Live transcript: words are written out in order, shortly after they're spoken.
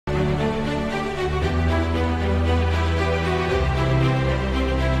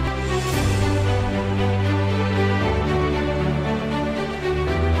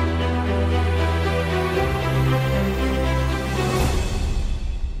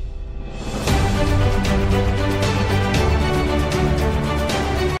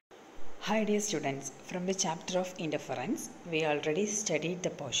Hi dear students, from the chapter of interference, we already studied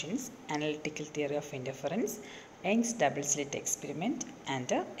the portions analytical theory of interference, Young's double slit experiment and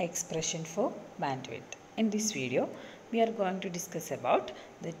the expression for bandwidth. In this video, we are going to discuss about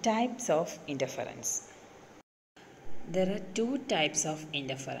the types of interference. There are two types of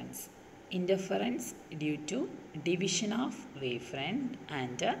interference. Interference due to division of wavefront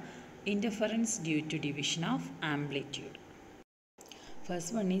and interference due to division of amplitude. First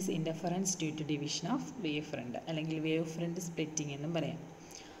one is interference due to division of wavefront അല്ലെങ്കിൽ wavefront splitting എന്നും പറയാം.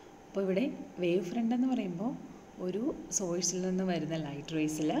 അപ്പോൾ ഇവിടെ wavefront എന്ന് പറയുമ്പോൾ ഒരു സോഴ്സിൽ നിന്ന് വരുന്ന ലൈറ്റ്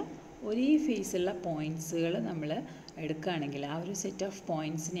റേസിൽ ഒരേ ഫേസുള്ള പോയിൻറ്റ്സുകൾ നമ്മൾ എടുക്കുകയാണെങ്കിൽ ആ ഒരു സെറ്റ് ഓഫ്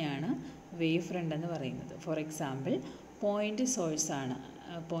പോയിൻറ്റ്സിനെയാണ് wavefront എന്ന് പറയുന്നത്. For example point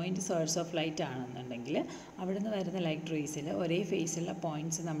source of light ആണെന്നുണ്ടെങ്കിൽ അവിടെ നിന്ന് വരുന്ന ലൈറ്റ് റേസിൽ ഒരേ ഫേസുള്ള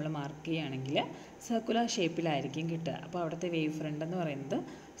പോയിൻറ്റ്സ് നമ്മൾ മാർക്ക് ചെയ്യുകയാണെങ്കിൽ സർക്കുലർ ഷേപ്പിലായിരിക്കും കിട്ടുക. അപ്പോൾ അവിടുത്തെ വേവ് ഫ്രണ്ട് എന്ന് പറയുന്നത്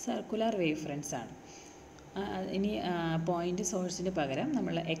സർക്കുലർ വേവ് ഫ്രണ്ട്സ് ആണ്. ഇനി പോയിൻ്റ് സോഴ്സിന് പകരം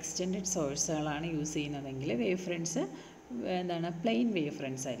നമ്മൾ എക്സ്റ്റെൻഡഡ് സോഴ്സുകളാണ് യൂസ് ചെയ്യുന്നതെങ്കിൽ wave friends plane wave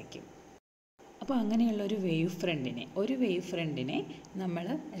friends ആയിരിക്കും. അപ്പോൾ അങ്ങനെയുള്ള ഒരു വേവ് ഫ്രണ്ടിനെ നമ്മൾ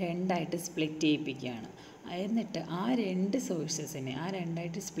രണ്ടായിട്ട് സ്പ്ലിറ്റ് ചെയ്യിപ്പിക്കുകയാണ്. എന്നിട്ട് ആ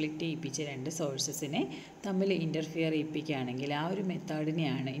രണ്ടായിട്ട് സ്പ്ലിറ്റ് ചെയ്യിപ്പിച്ച രണ്ട് സോഴ്സസിനെ തമ്മിൽ ഇൻ്റർഫിയർ ചെയ്യിപ്പിക്കുകയാണെങ്കിൽ ആ ഒരു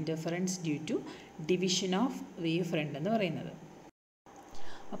മെത്തേഡിനെയാണ് interference due to division of wave front എന്ന് പറയുന്നത്.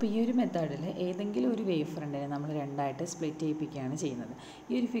 അപ്പോൾ ഈ ഒരു മെത്തേഡിൽ ഏതെങ്കിലും ഒരു വേവ് ഫ്രണ്ടിനെ നമ്മൾ രണ്ടായിട്ട് സ്പ്ലിറ്റ് ചെയ്യിപ്പിക്കുകയാണ് ചെയ്യുന്നത്.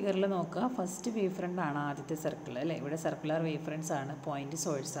 ഈ ഒരു ഫിഗറിൽ നോക്കുക, ഫസ്റ്റ് വേവ് ഫ്രണ്ടാണ് ആദ്യത്തെ സർക്കിൾ അല്ലേ. ഇവിടെ സർക്കുലർ വേവ് ഫ്രണ്ട്സ് ആണ്, പോയിൻ്റ്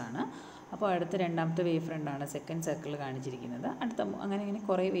സോഴ്സ് ആണ്. അപ്പോൾ അടുത്ത രണ്ടാമത്തെ വേവ് ഫ്രണ്ടാണ് സെക്കൻഡ് സർക്കിൾ കാണിച്ചിരിക്കുന്നത്. അങ്ങനെ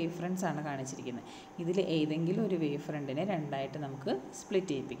കുറേ വേവ് ഫ്രണ്ട്സ് ആണ് കാണിച്ചിരിക്കുന്നത്. ഇതിൽ ഏതെങ്കിലും ഒരു വേവ് ഫ്രണ്ടിനെ രണ്ടായിട്ട് നമുക്ക്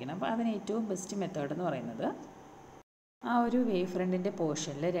സ്പ്ലിറ്റ് ചെയ്യിപ്പിക്കണം. അപ്പോൾ അതിന് ഏറ്റവും ബെസ്റ്റ് മെത്തേഡ് എന്ന് പറയുന്നത് ആ ഒരു വേവ് ഫ്രണ്ടിൻ്റെ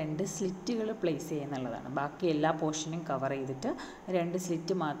പോർഷനിൽ രണ്ട് സ്ലിറ്റുകൾ പ്ലേസ് ചെയ്യുന്നുള്ളതാണ്. ബാക്കി എല്ലാ പോർഷനും കവർ ചെയ്തിട്ട് രണ്ട്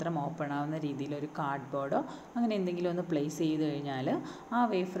സ്ലിറ്റ് മാത്രം ഓപ്പൺ ആവുന്ന രീതിയിൽ ഒരു കാർഡ്ബോർഡോ അങ്ങനെ എന്തെങ്കിലും ഒന്ന് പ്ലേസ് ചെയ്ത് കഴിഞ്ഞാൽ ആ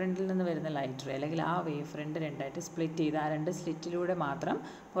വേവ് ഫ്രണ്ടിൽ നിന്ന് വരുന്ന ലൈറ്റ് റേ അല്ലെങ്കിൽ ആ വേവ് ഫ്രണ്ട് രണ്ടായിട്ട് സ്പ്ലിറ്റ് ചെയ്ത് ആ രണ്ട് സ്ലിറ്റിലൂടെ മാത്രം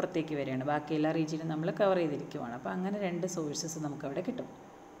പുറത്തേക്ക് വരികയാണ്. ബാക്കി എല്ലാ റീജിയനും നമ്മൾ കവർ ചെയ്തിരിക്കുവാണ്. അപ്പോൾ അങ്ങനെ രണ്ട് സോഴ്സസ് നമുക്കവിടെ കിട്ടും.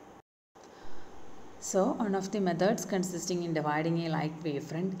 So, one of the methods consisting in dividing a light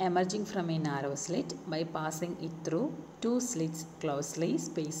wavefront emerging from a narrow slit by passing it through two slits closely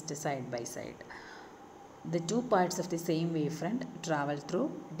spaced side by side. The two parts of the same wavefront travel through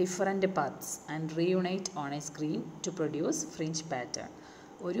different paths and reunite on a screen to produce fringe pattern.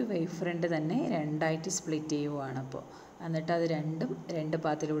 ഒരു wave front തന്നെ രണ്ടായിട്ട് split ചെയ്യുവാണ്. അപ്പോൾ എന്നിട്ട് അത് രണ്ട്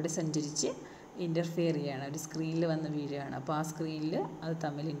പാത്തിലൂടെ സഞ്ചരിച്ച് interfere ചെയ്യുകയാണ്, ഒരു സ്ക്രീനിൽ വന്ന് വീഴുകയാണ്. അപ്പോൾ ആ സ്ക്രീനിൽ അത്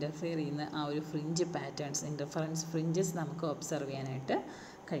തമ്മിൽ ഇൻ്റർഫിയർ ചെയ്യുന്ന ആ ഒരു ഫ്രിഞ്ച് പാറ്റേൺസ്, ഇൻ്റർഫറൻസ് ഫ്രിഞ്ചസ് നമുക്ക് ഒബ്സർവ് ചെയ്യാനായിട്ട്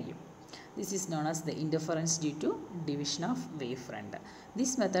കഴിയും. This is known as the interference due to division of wavefront.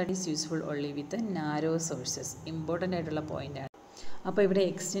 This method is useful only with the narrow sources. Important ആയിട്ടുള്ള പോയിൻ്റാണ്. അപ്പോൾ ഇവിടെ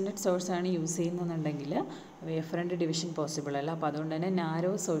എക്സ്റ്റെൻഡഡ് സോഴ്സാണ് use ചെയ്യുന്നതെന്നുണ്ടെങ്കിൽ wave front division possible അല്ല. അപ്പോൾ അതുകൊണ്ട് തന്നെ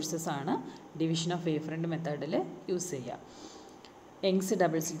നാരോ സോഴ്സസ് ആണ് ഡിവിഷൻ ഓഫ് വേവ് ഫ്രണ്ട് മെത്തേഡിൽ യൂസ് ചെയ്യുക. Young's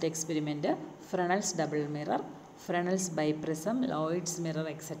double slit experiment, ഫ്രണൽസ് double mirror, ഫ്രണൽസ് ബൈപ്രിസം, Lloyds mirror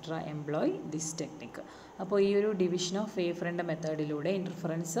etcetera employ this technique. അപ്പോൾ ഈ ഒരു division of wave front മെത്തേഡിലൂടെ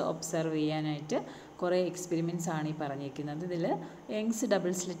interference observe ചെയ്യാനായിട്ട് കുറേ എക്സ്പെരിമെൻറ്റ്സ് ആണ് ഈ പറഞ്ഞിരിക്കുന്നത്. ഇതിൽ യങ്സ്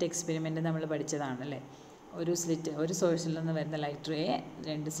ഡബിൾ സ്ലിറ്റ് എക്സ്പെരിമെൻറ്റ് നമ്മൾ പഠിച്ചതാണല്ലേ. ഒരു സോഴ്സിൽ നിന്ന് വരുന്ന ലൈറ്റ് റേയെ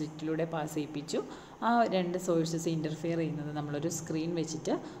രണ്ട് സ്ലിറ്റിലൂടെ പാസ് ചെയ്യിപ്പിച്ചു. ആ രണ്ട് സോഴ്സസ് ഇൻ്റർഫിയർ ചെയ്യുന്നത് നമ്മളൊരു സ്ക്രീൻ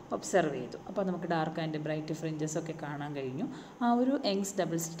വെച്ചിട്ട് ഒബ്സർവ് ചെയ്തു. അപ്പോൾ നമുക്ക് ഡാർക്ക് ആൻഡ് ബ്രൈറ്റ് ഫ്രിഞ്ചസ് ഒക്കെ കാണാൻ കഴിഞ്ഞു. ആ ഒരു യങ്സ്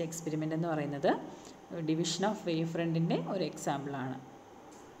ഡബിൾ സ്ലിറ്റ് എക്സ്പെരിമെൻ്റ് എന്ന് പറയുന്നത് ഡിവിഷൻ ഓഫ് വേവ് ഫ്രണ്ടിൻ്റെ ഒരു എക്സാമ്പിളാണ്.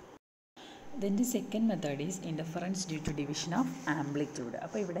 Then the second method is interference due to division of amplitude.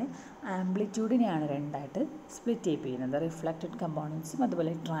 അപ്പോൾ ഇവിടെ ആംപ്ലിറ്റ്യൂഡിനെയാണ് രണ്ടായിട്ട് സ്പ്ലിറ്റ് ചെയ്യിപ്പിക്കുന്നത്. റിഫ്ലക്റ്റഡ് കമ്പോണൻസും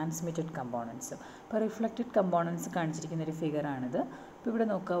അതുപോലെ ട്രാൻസ്മിറ്റഡ് കമ്പോണൻസും. അപ്പോൾ റിഫ്ലക്റ്റഡ് കമ്പോണൻസ് കാണിച്ചിരിക്കുന്ന ഒരു ഫിഗറാണിത്. അപ്പോൾ ഇവിടെ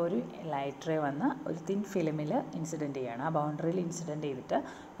നോക്കുക, ഒരു ലൈറ്റ് റേ വന്ന് ഒരു തിൻ ഫിലിമിൽ ഇൻസിഡൻറ്റ് ചെയ്യുകയാണ്. ആ ബൗണ്ടറിയിൽ ഇൻസിഡൻറ്റ് ചെയ്തിട്ട്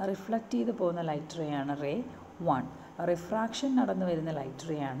റിഫ്ലക്റ്റ് ചെയ്ത് പോകുന്ന ലൈറ്റ് റേ ആണ് റേ 1. റിഫ്രാക്ഷൻ നടന്നു വരുന്ന ലൈറ്റ്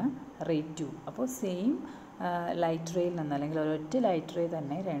റേ ആണ് റേ 2. അപ്പോൾ സെയിം ലൈറ്റ് റേയിൽ നിന്ന് അല്ലെങ്കിൽ ഒരൊറ്റ ലൈറ്റ് റേ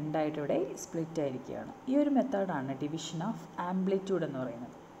തന്നെ രണ്ടായിട്ട് ഇവിടെ സ്പ്ലിറ്റ് ആയിരിക്കുകയാണ്. ഈ ഒരു മെത്തേഡാണ് ഡിവിഷൻ ഓഫ് ആംപ്ലിറ്റ്യൂഡ് എന്ന്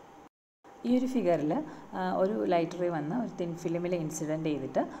പറയുന്നത്. ഈ ഒരു ഫിഗറിൽ ഒരു ലൈറ്റ് റേ വന്ന് ഒരു തിൻ ഫിലിമിൽ ഇൻസിഡൻറ്റ്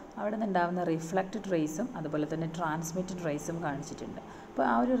ചെയ്തിട്ട് അവിടെ നിന്നുണ്ടാകുന്ന റിഫ്ലക്റ്റഡ് റേസും അതുപോലെ തന്നെ ട്രാൻസ്മിറ്റഡ് റേസും കാണിച്ചിട്ടുണ്ട്. അപ്പോൾ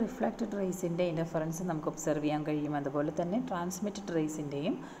ആ ഒരു റിഫ്ലക്റ്റഡ് റേസിൻ്റെ ഇൻ്റർഫറൻസ് നമുക്ക് ഒബ്സർവ് ചെയ്യാൻ കഴിയും. അതുപോലെ തന്നെ ട്രാൻസ്മിറ്റഡ്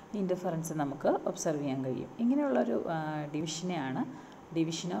റേസിൻ്റെയും ഇൻ്റർഫറൻസ് നമുക്ക് ഒബ്സർവ് ചെയ്യാൻ കഴിയും. ഇങ്ങനെയുള്ളൊരു ഡിവിഷനെയാണ്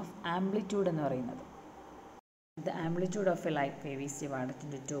ഡിവിഷൻ ഓഫ് ആംപ്ലിറ്റ്യൂഡ് എന്ന് പറയുന്നത്. The amplitude of a light wave is divided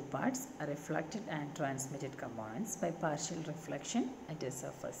into two parts, reflected and transmitted components by partial reflection at a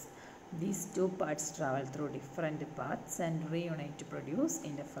surface. These two parts travel through different paths and reunite to produce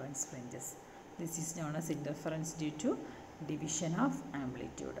interference fringes. This is known as interference due to division of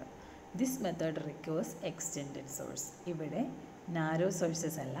amplitude. This method requires extended source. ഇവിടെ narrow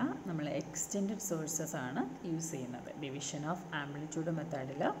sources അല്ല, നമ്മൾ extended sources ആണ് use ചെയ്യുന്നത്. Division of amplitude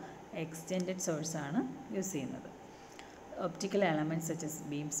മെത്തേഡിൽ extended source ആണ് use ചെയ്യുന്നത്. Optical elements such as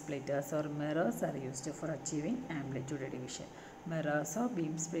beam splitters or mirrors are used for achieving amplitude division. Mirrors or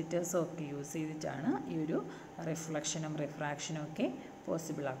beam splitters ഒക്കെ use ചെയ്തിട്ടാണ് ഈ ഒരു റിഫ്ലക്ഷനും റിഫ്രാക്ഷനും ഒക്കെ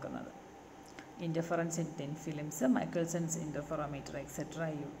പോസിബിൾ ആക്കുന്നത്. Interference in thin films, Michelson's interferometer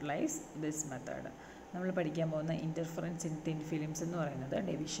etc. utilize this method. നമ്മൾ പഠിക്കാൻ പോകുന്ന ഇൻ്റർഫറൻസ് ഇൻ തിൻ ഫിലിംസ് എന്ന് പറയുന്നത്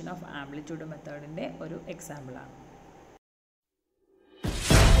ഡിവിഷൻ ഓഫ് ആംപ്ലിറ്റ്യൂഡ് മെത്തേഡിൻ്റെ ഒരു എക്സാമ്പിളാണ്.